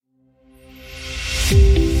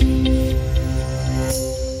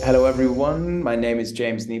Hello, everyone. My name is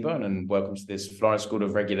James Kneebone, and welcome to this Florence School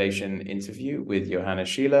of Regulation interview with Johanna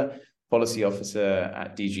Schiele, Policy Officer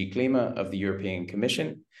at DG Klima of the European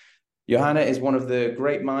Commission. Johanna is one of the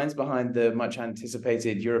great minds behind the much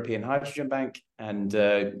anticipated European Hydrogen Bank, and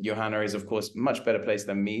Johanna is, of course, much better placed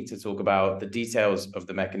than me to talk about the details of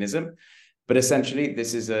the mechanism. But essentially,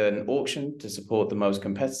 this is an auction to support the most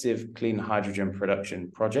competitive clean hydrogen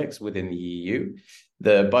production projects within the EU.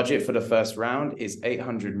 The budget for the first round is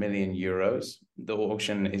 800 million euros. The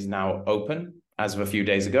auction is now open as of a few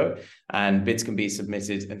days ago, and bids can be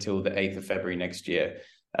submitted until the 8th of February next year.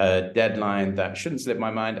 A deadline that shouldn't slip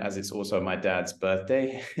my mind, as it's also my dad's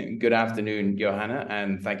birthday. Good afternoon, Johanna,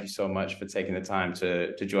 and thank you so much for taking the time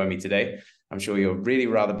to join me today. I'm sure you're really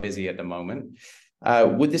rather busy at the moment.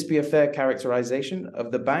 Would this be a fair characterization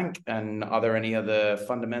of the bank? And are there any other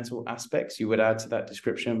fundamental aspects you would add to that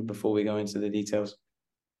description before we go into the details?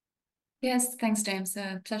 Yes, thanks, James.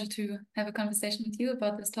 Pleasure to have a conversation with you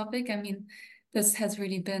about this topic. I mean, this has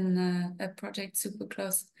really been a project super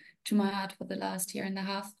close to my heart for the last year and a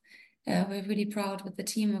half. We're really proud with the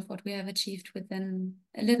team of what we have achieved within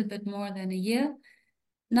a little bit more than a year.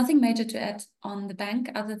 Nothing major to add on the bank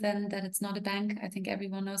other than that it's not a bank. I think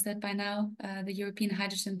everyone knows that by now. The European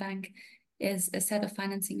Hydrogen Bank is a set of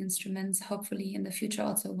financing instruments, hopefully in the future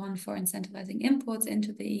also one for incentivizing imports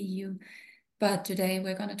into the EU. But today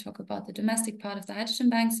we're going to talk about the domestic part of the Hydrogen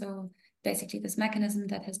Bank. So basically this mechanism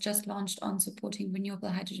that has just launched on supporting renewable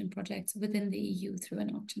hydrogen projects within the EU through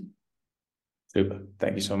an auction. Super.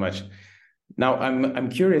 Thank you so much. Now, I'm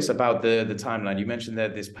curious about the timeline. You mentioned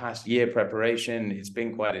that this past year preparation, it's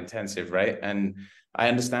been quite intensive, right? And I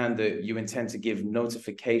understand that you intend to give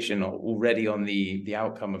notification already on the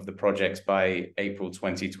outcome of the projects by April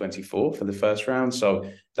 2024 for the first round.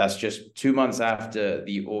 So that's just 2 months after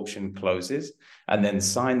the auction closes, and then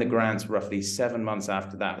sign the grants roughly 7 months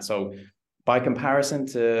after that. So by comparison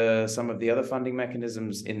to some of the other funding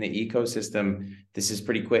mechanisms in the ecosystem, this is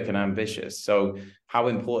pretty quick and ambitious. So how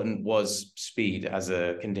important was speed as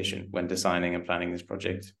a condition when designing and planning this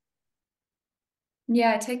project?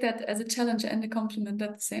 Yeah, I take that as a challenge and a compliment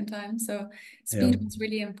at the same time. So speed was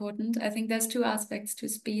really important. I think there's two aspects to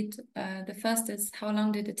speed. The first is how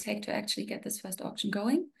long did it take to actually get this first auction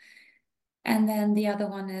going? And then the other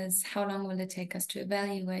one is how long will it take us to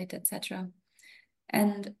evaluate, etc.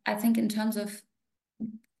 And I think in terms of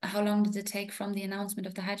how long did it take from the announcement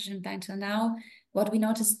of the Hydrogen Bank till now, what we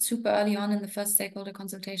noticed super early on in the first stakeholder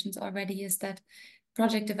consultations already is that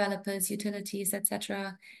project developers, utilities,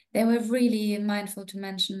 etc., they were really mindful to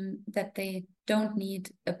mention that they don't need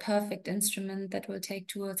a perfect instrument that will take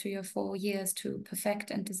 2 or 3 or 4 years to perfect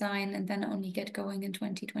and design and then only get going in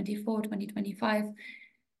 2024, 2025.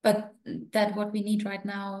 But that what we need right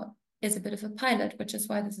now is a bit of a pilot, which is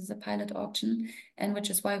why this is a pilot auction, and which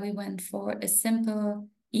is why we went for a simple,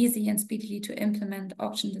 easy and speedily to implement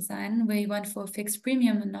auction design. We went for a fixed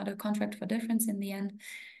premium and not a contract for difference in the end.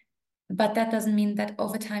 But that doesn't mean that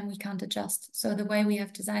over time we can't adjust. So the way we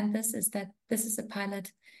have designed this is that this is a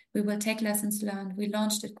pilot. We will take lessons learned. We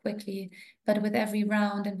launched it quickly, but with every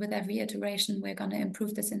round and with every iteration, we're going to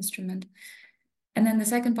improve this instrument. And then the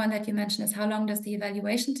second point that you mentioned is how long does the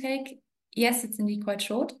evaluation take? Yes, it's indeed quite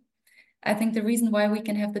short. I think the reason why we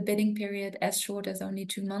can have the bidding period as short as only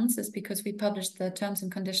 2 months is because we published the terms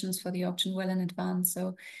and conditions for the auction well in advance.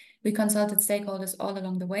 So we consulted stakeholders all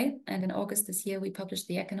along the way. And in August this year, we published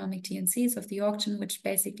the economic T&Cs of the auction, which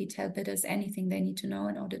basically tell bidders anything they need to know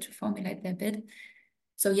in order to formulate their bid.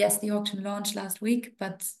 So yes, the auction launched last week,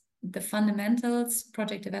 but the fundamentals,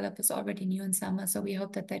 project developers already knew in summer. So we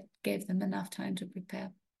hope that that gave them enough time to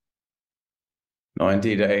prepare. No,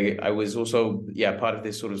 indeed. I was also, part of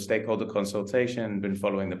this sort of stakeholder consultation, been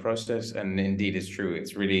following the process. And indeed, it's true.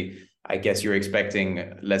 It's really, I guess you're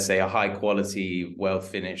expecting, let's say, a high quality,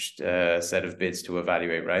 well-finished set of bids to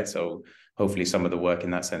evaluate, right? So hopefully some of the work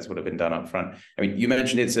in that sense would have been done up front. I mean, you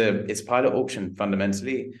mentioned it's a pilot auction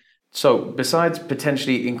fundamentally. So besides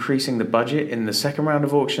potentially increasing the budget in the second round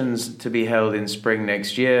of auctions to be held in spring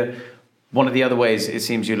next year, one of the other ways it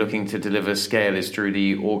seems you're looking to deliver scale is through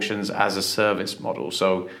the auctions as a service model.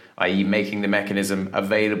 So, i.e. making the mechanism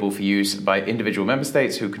available for use by individual member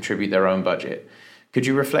states who contribute their own budget. Could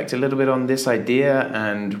you reflect a little bit on this idea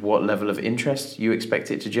and what level of interest you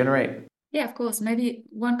expect it to generate? Yeah, of course. Maybe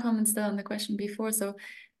one comment still on the question before. So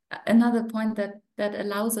another point that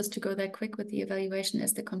allows us to go that quick with the evaluation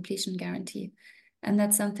is the completion guarantee. And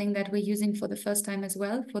that's something that we're using for the first time as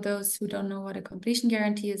well. For those who don't know what a completion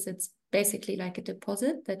guarantee is, it's basically like a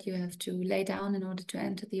deposit that you have to lay down in order to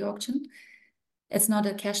enter the auction. It's not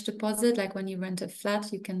a cash deposit, like when you rent a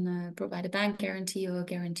flat, you can provide a bank guarantee or a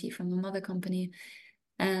guarantee from a mother company.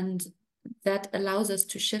 And that allows us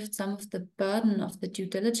to shift some of the burden of the due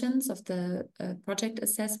diligence of the project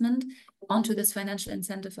assessment onto this financial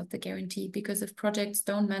incentive of the guarantee. Because if projects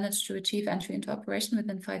don't manage to achieve entry into operation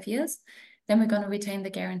within 5 years, then we're going to retain the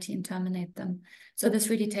guarantee and terminate them. So this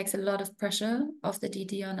really takes a lot of pressure off the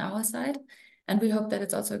DD on our side. And we hope that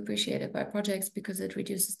it's also appreciated by projects because it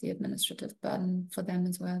reduces the administrative burden for them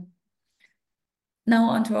as well. Now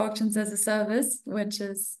on to auctions as a service, which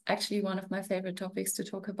is actually one of my favorite topics to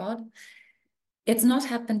talk about. It's not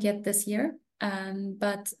happened yet this year,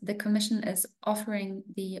 but the Commission is offering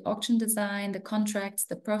the auction design, the contracts,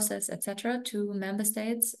 the process, etc., to member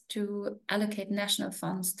states to allocate national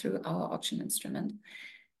funds through our auction instrument.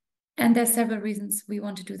 And there's several reasons we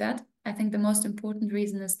want to do that. I think the most important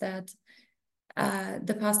reason is that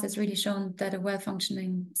the past has really shown that a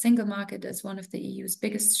well-functioning single market is one of the EU's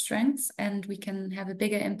biggest strengths, and we can have a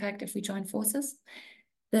bigger impact if we join forces.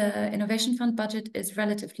 The Innovation Fund budget is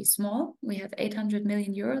relatively small. We have 800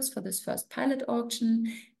 million euros for this first pilot auction.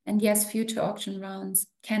 And yes, future auction rounds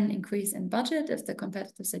can increase in budget if the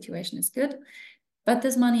competitive situation is good. But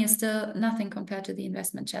this money is still nothing compared to the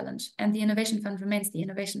investment challenge. And the Innovation Fund remains the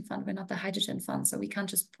Innovation Fund. We're not the hydrogen fund, so we can't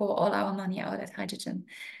just pour all our money out at hydrogen.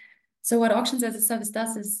 So what Auctions as a Service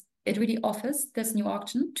does is it really offers this new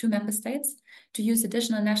auction to member states to use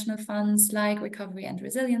additional national funds like recovery and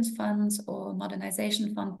resilience funds or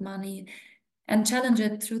modernization fund money and challenge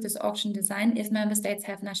it through this auction design if member states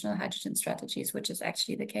have national hydrogen strategies, which is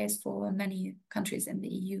actually the case for many countries in the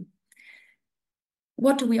EU.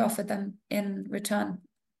 What do we offer them in return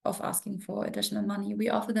of asking for additional money? We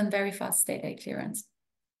offer them very fast state aid clearance.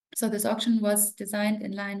 So this auction was designed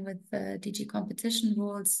in line with the DG competition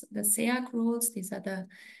rules, the SEAC rules. These are the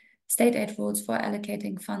state aid rules for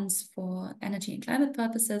allocating funds for energy and climate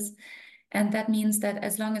purposes. And that means that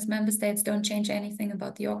as long as member states don't change anything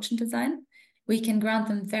about the auction design, we can grant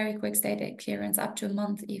them very quick state aid clearance, up to a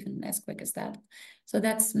month, even as quick as that. So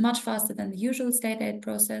that's much faster than the usual state aid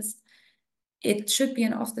process. It should be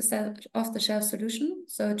an off-the-shelf solution.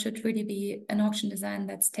 So it should really be an auction design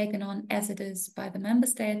that's taken on as it is by the member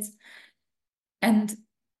states. And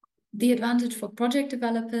the advantage for project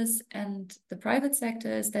developers and the private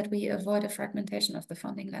sector is that we avoid a fragmentation of the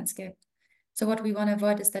funding landscape. So what we want to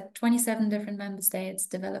avoid is that 27 different member states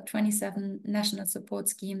develop 27 national support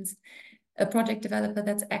schemes. A project developer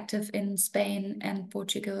that's active in Spain and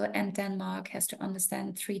Portugal and Denmark has to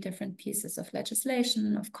understand 3 different pieces of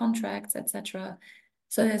legislation, of contracts, etc.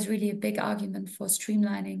 So there's really a big argument for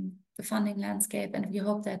streamlining the funding landscape, and we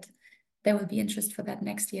hope that there will be interest for that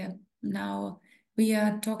next year. Now, we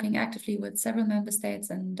are talking actively with several member states,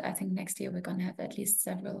 and I think next year we're going to have at least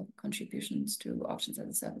several contributions to Auctions as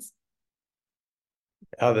a Service.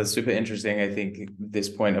 Oh, that's super interesting. I think this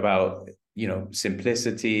point about,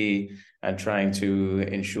 simplicity and trying to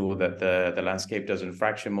ensure that the landscape doesn't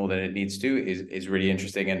fracture more than it needs to is really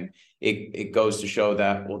interesting. And it goes to show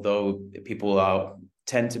that although people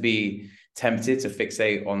tend to be tempted to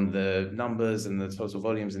fixate on the numbers and the total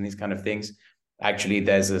volumes and these kind of things, actually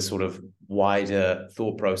there's a sort of wider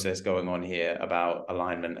thought process going on here about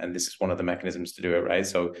alignment, and this is one of the mechanisms to do it, right?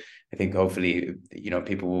 So I think hopefully,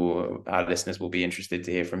 our listeners will be interested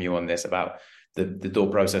to hear from you on this about the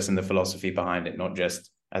thought process and the philosophy behind it, not just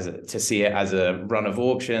to see it as a run of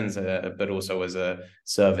auctions, but also as a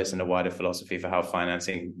service and a wider philosophy for how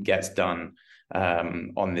financing gets done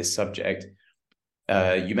on this subject.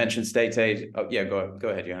 You mentioned state aid. Oh, yeah, go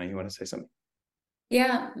ahead, Johanna. You want to say something?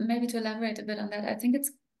 Yeah, maybe to elaborate a bit on that, I think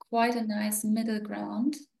it's quite a nice middle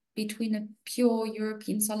ground between a pure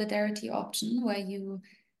European solidarity option where you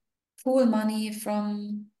pool money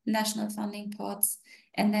from national funding pots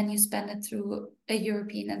and then you spend it through a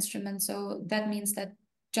European instrument. So that means that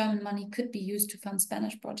German money could be used to fund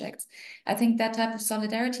Spanish projects. I think that type of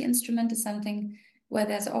solidarity instrument is something where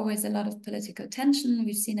there's always a lot of political tension.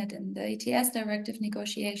 We've seen it in the ETS directive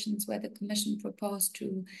negotiations where the Commission proposed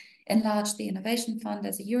to enlarge the Innovation Fund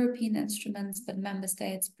as a European instrument, but member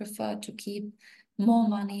states prefer to keep more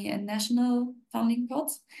money in national funding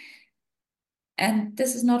pots. And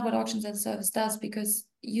this is not what Auctions as a Service does, because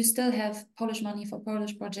you still have Polish money for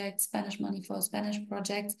Polish projects, Spanish money for Spanish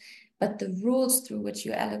projects, but the rules through which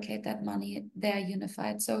you allocate that money, they're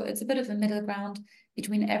unified. So it's a bit of a middle ground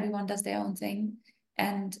between everyone does their own thing,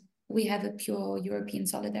 and we have a pure European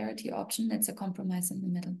solidarity option. It's a compromise in the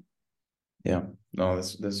middle. Yeah, no,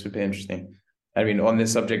 that's super interesting. I mean, on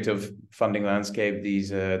this subject of funding landscape, these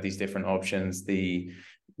different options, the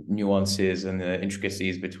nuances and the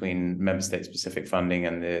intricacies between member state specific funding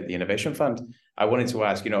and the innovation fund. I wanted to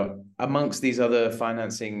ask, amongst these other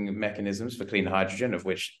financing mechanisms for clean hydrogen, of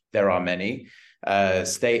which there are many,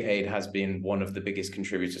 state aid has been one of the biggest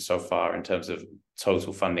contributors so far in terms of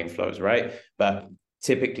total funding flows, right? But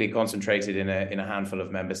typically concentrated in a handful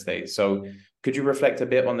of member states. So could you reflect a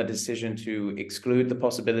bit on the decision to exclude the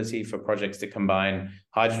possibility for projects to combine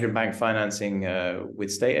hydrogen bank financing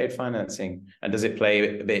with state aid financing? And does it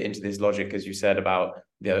play a bit into this logic, as you said, about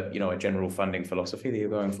a general funding philosophy that you're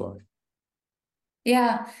going for?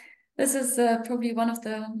 Yeah, this is probably one of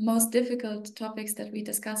the most difficult topics that we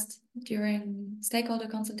discussed during stakeholder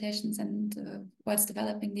consultations and whilst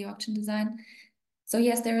developing the auction design. So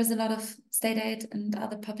yes, there is a lot of state aid and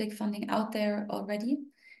other public funding out there already.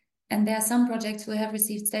 And there are some projects who have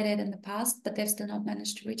received state aid in the past, but they've still not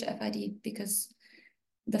managed to reach FID because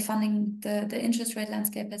the funding, the interest rate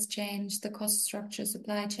landscape has changed, the cost structure,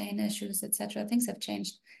 supply chain issues, etc. Things have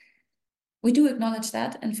changed. We do acknowledge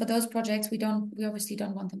that, and for those projects, we obviously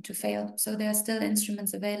don't want them to fail. So there are still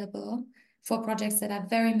instruments available for projects that are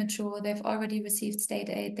very mature. They've already received state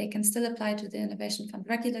aid. They can still apply to the Innovation Fund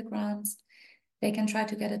regular grants. They can try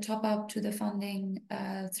to get a top up to the funding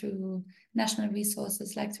through national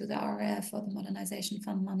resources, like through the RRF or the Modernization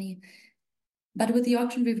Fund money. But with the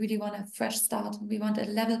auction, we really want a fresh start. We want a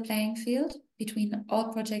level playing field between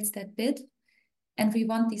all projects that bid. And we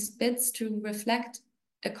want these bids to reflect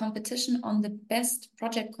a competition on the best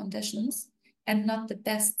project conditions and not the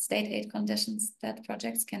best state aid conditions that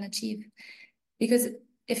projects can achieve. Because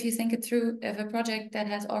if you think it through, if a project that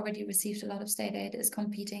has already received a lot of state aid is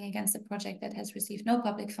competing against a project that has received no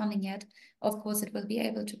public funding yet, of course, it will be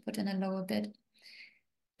able to put in a lower bid.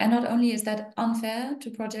 And not only is that unfair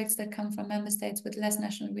to projects that come from member states with less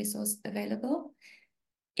national resource available,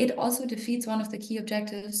 it also defeats one of the key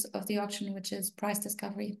objectives of the auction, which is price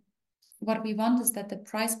discovery. What we want is that the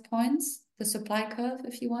price points, the supply curve,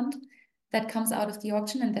 if you want, that comes out of the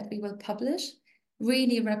auction and that we will publish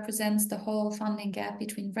really represents the whole funding gap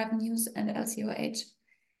between revenues and LCOH.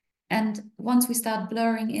 And once we start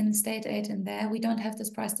blurring in state aid in there, we don't have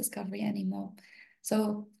this price discovery anymore.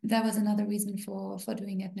 So that was another reason for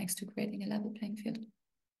doing it next to creating a level playing field.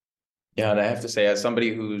 Yeah, and I have to say, as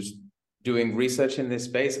somebody who's doing research in this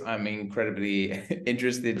space, I'm incredibly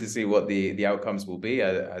interested to see what the outcomes will be,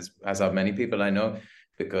 as are many people I know,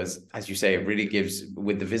 because as you say, it really gives,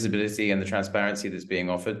 with the visibility and the transparency that's being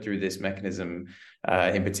offered through this mechanism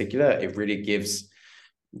in particular, it really gives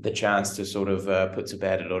the chance to sort of put to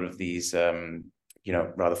bed a lot of these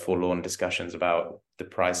rather forlorn discussions about the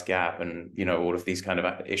price gap and all of these kind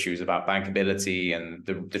of issues about bankability and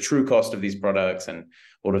the true cost of these products and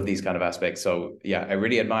all of these kind of aspects. So yeah, I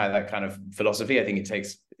really admire that kind of philosophy. I think it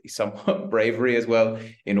takes somewhat bravery as well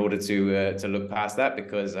in order to look past that,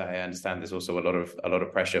 because I understand there's also a lot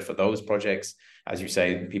of pressure for those projects, as you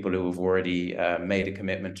say, people who have already made a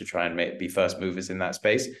commitment to try and be first movers in that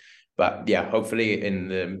space. But yeah, hopefully in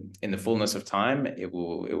the fullness of time, it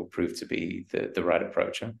will prove to be the right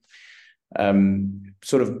approach.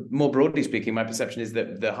 Sort of more broadly speaking, my perception is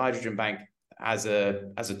that the hydrogen bank as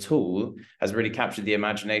a tool has really captured the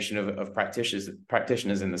imagination of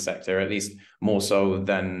practitioners in the sector, at least more so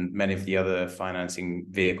than many of the other financing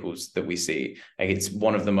vehicles that we see. Like, it's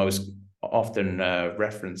one of the most often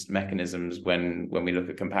referenced mechanisms when we look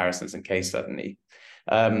at comparisons and case study.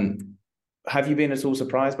 Have you been at all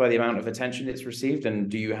surprised by the amount of attention it's received, and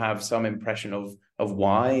do you have some impression of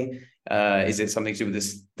why? Is it something to do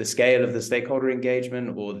with the scale of the stakeholder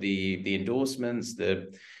engagement, or the endorsements,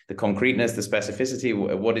 the concreteness, the specificity?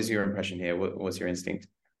 What is your impression here? What's your instinct?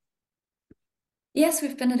 Yes,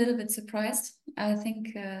 we've been a little bit surprised. I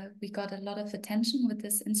think we got a lot of attention with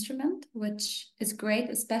this instrument, which is great,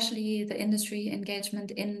 especially the industry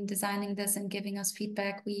engagement in designing this and giving us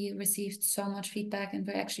feedback. We received so much feedback, and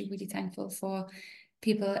we're actually really thankful for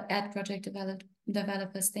people at project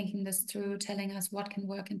developers thinking this through, telling us what can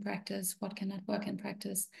work in practice, what cannot work in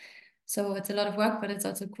practice. So it's a lot of work, but it's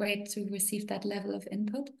also great to receive that level of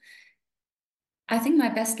input. I think my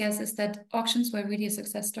best guess is that auctions were really a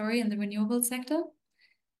success story in the renewable sector.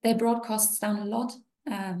 They brought costs down a lot.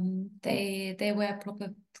 They were a proper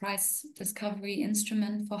price discovery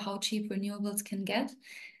instrument for how cheap renewables can get.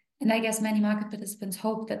 And I guess many market participants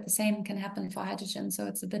hope that the same can happen for hydrogen. So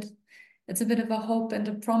it's a bit of a hope and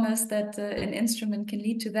a promise that an instrument can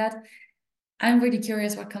lead to that. I'm really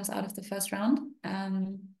curious what comes out of the first round.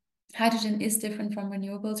 Hydrogen is different from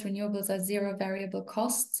renewables. Renewables are zero variable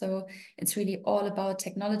cost, so it's really all about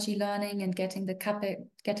technology learning and getting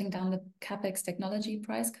down the capex technology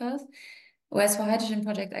price curve. Whereas for hydrogen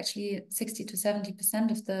project, actually 60 to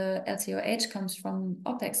 70% of the LCOH comes from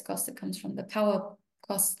OPEX cost. It comes from the power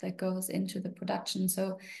cost that goes into the production.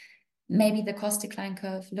 So maybe the cost decline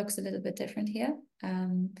curve looks a little bit different here.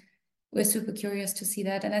 We're super curious to see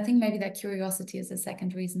that. And I think maybe that curiosity is the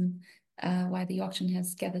second reason why the auction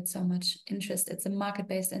has gathered so much interest. It's a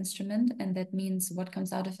market-based instrument, and that means what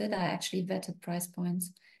comes out of it are actually vetted price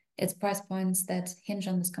points. It's price points that hinge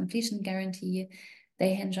on this completion guarantee.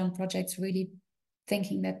 They hinge on projects really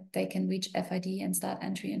thinking that they can reach FID and start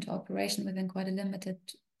entry into operation within quite a limited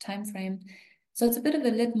time frame. So it's a bit of a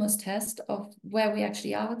litmus test of where we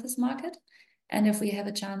actually are with this market, and if we have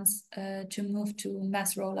a chance to move to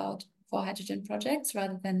mass rollout for hydrogen projects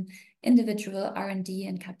rather than individual R&D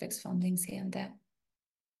and capex fundings here and there.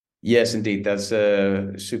 Yes, indeed. That's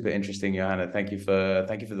super interesting, Johanna. Thank you for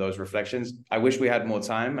those reflections. I wish we had more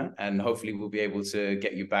time, and hopefully we'll be able to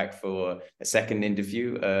get you back for a second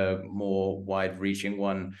interview, a more wide-reaching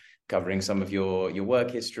one, covering some of your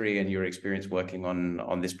work history and your experience working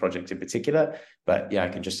on this project in particular. But yeah, I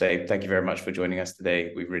can just say thank you very much for joining us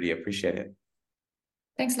today. We really appreciate it.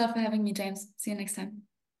 Thanks a lot for having me, James. See you next time.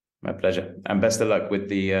 My pleasure, and best of luck with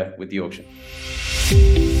the auction.